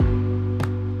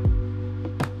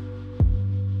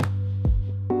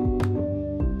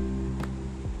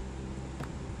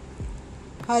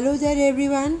Hello there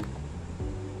everyone.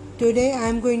 Today I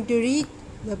am going to read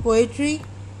the poetry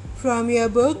from your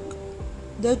book,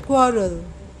 The Quarrel.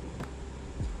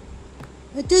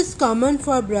 It is common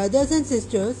for brothers and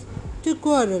sisters to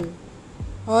quarrel,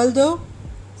 although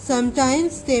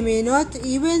sometimes they may not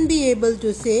even be able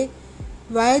to say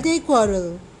why they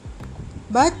quarrel.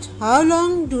 But how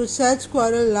long do such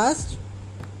quarrels last?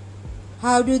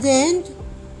 How do they end?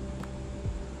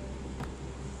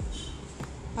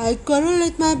 I quarreled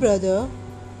with my brother.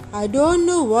 I don't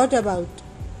know what about.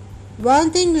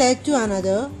 One thing led to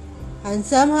another, and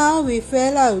somehow we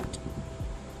fell out.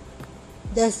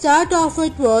 The start of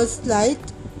it was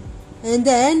slight, and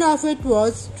the end of it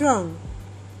was strong.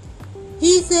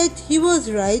 He said he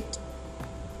was right.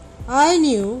 I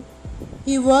knew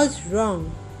he was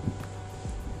wrong.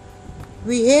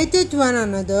 We hated one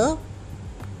another.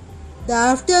 The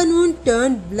afternoon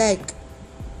turned black.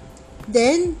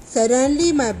 Then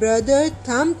suddenly my brother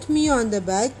thumped me on the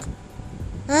back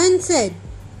and said,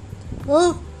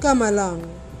 "Oh, come along."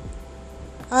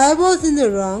 I was in the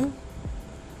wrong,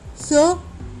 so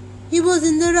he was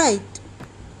in the right.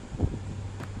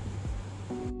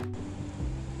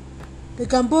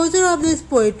 The composer of this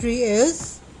poetry is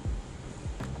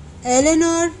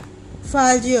Eleanor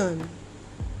Falgion.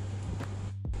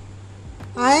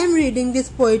 I am reading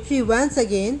this poetry once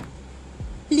again.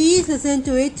 Please listen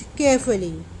to it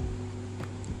carefully.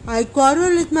 I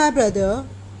quarreled with my brother.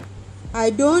 I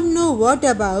don't know what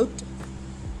about.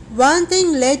 One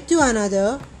thing led to another,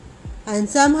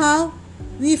 and somehow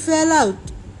we fell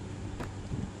out.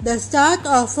 The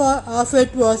start of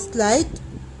it was slight,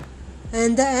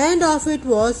 and the end of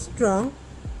it was strong.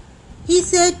 He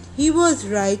said he was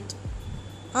right.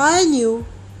 I knew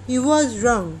he was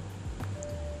wrong.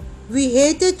 We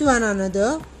hated one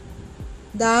another.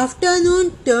 The afternoon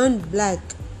turned black.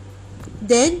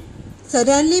 Then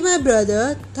suddenly my brother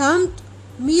thumped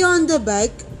me on the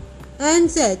back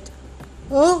and said,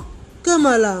 "Oh, come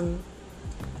along."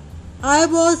 I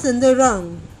was in the wrong,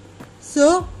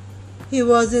 so he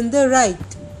was in the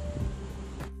right.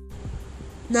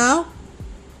 Now,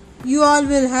 you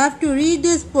all will have to read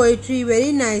this poetry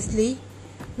very nicely.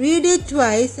 Read it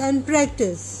twice and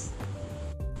practice.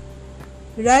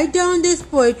 Write down this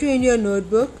poetry in your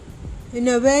notebook in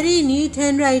a very neat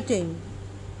handwriting.